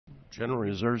Gentleman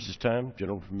reserves his time.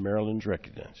 Gentleman from Maryland is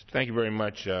recognized. Thank you very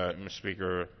much, Mr.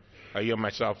 Speaker. I yield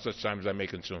myself such time as I may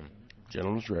consume.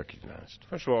 Gentleman is recognized.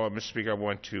 First of all, Mr. Speaker, I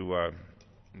want to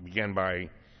begin by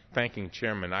thanking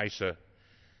Chairman Issa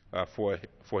for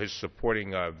his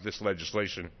supporting of this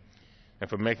legislation and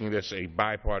for making this a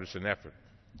bipartisan effort.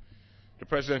 The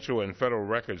Presidential and Federal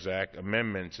Records Act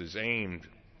amendments is aimed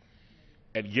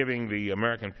at giving the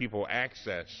American people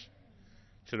access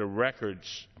to the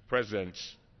records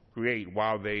presidents create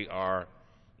while they are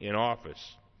in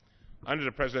office. Under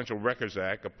the Presidential Records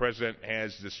Act, a president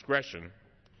has discretion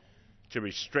to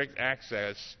restrict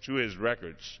access to his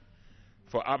records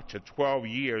for up to 12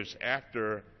 years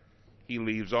after he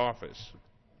leaves office.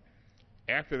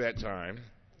 After that time,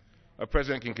 a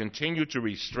president can continue to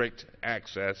restrict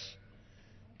access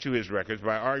to his records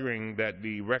by arguing that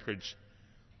the records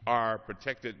are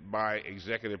protected by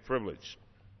executive privilege.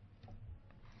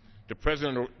 The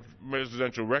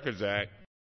Presidential Records Act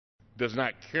does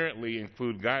not currently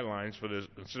include guidelines for the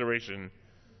consideration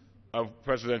of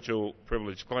presidential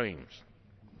privilege claims.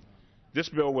 This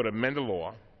bill would amend the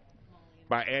law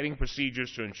by adding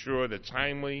procedures to ensure the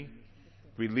timely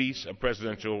release of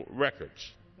presidential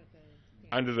records.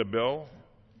 Under the bill,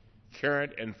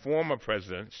 current and former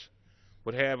presidents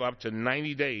would have up to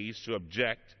 90 days to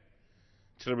object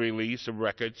to the release of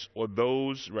records, or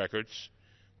those records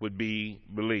would be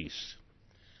released.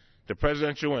 The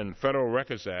Presidential and Federal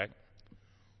Records Act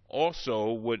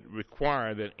also would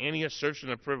require that any assertion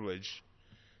of privilege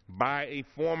by a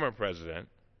former president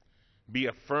be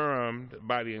affirmed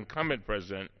by the incumbent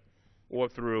president or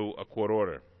through a court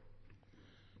order.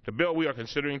 The bill we are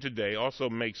considering today also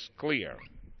makes clear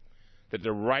that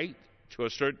the right to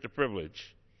assert the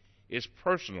privilege is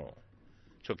personal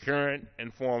to current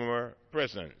and former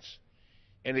presidents,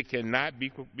 and it cannot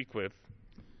be bequeathed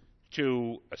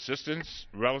to assistants,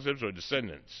 relatives, or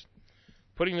descendants.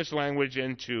 Putting this language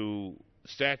into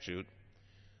statute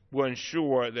will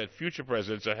ensure that future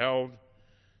presidents are held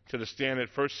to the standard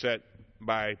first set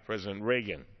by President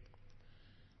Reagan.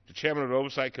 The chairman of the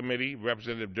Oversight Committee,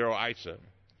 Representative Darrell Issa,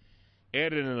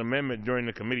 added an amendment during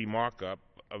the committee markup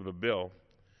of the bill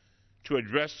to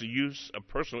address the use of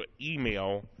personal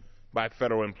email by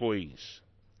federal employees.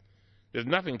 There's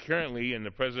nothing currently in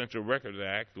the Presidential Records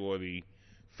Act or the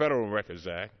Federal Records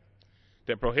Act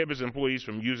that prohibits employees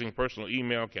from using personal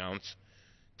email accounts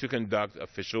to conduct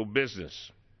official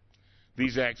business.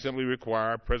 These acts simply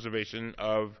require preservation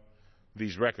of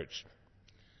these records.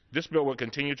 This bill will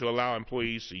continue to allow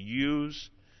employees to use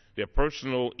their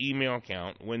personal email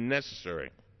account when necessary,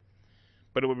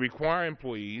 but it would require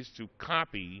employees to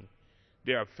copy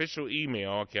their official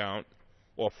email account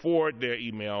or forward their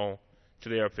email to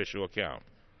their official account.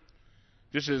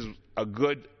 This is a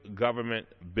good government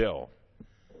bill.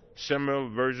 Similar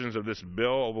versions of this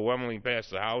bill overwhelmingly passed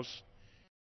the House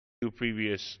in 2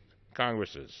 previous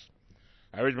Congresses.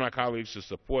 I urge my colleagues to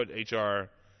support H.R.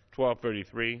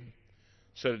 1233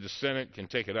 so that the Senate can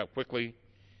take it up quickly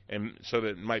and so that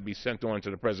it might be sent on to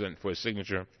the President for his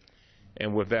signature.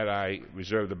 And with that, I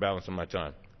reserve the balance of my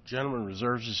time. Gentleman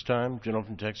reserves his time. Gentleman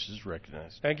from Texas is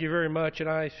recognized. Thank you very much, and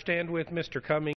I stand with Mr. Cummings.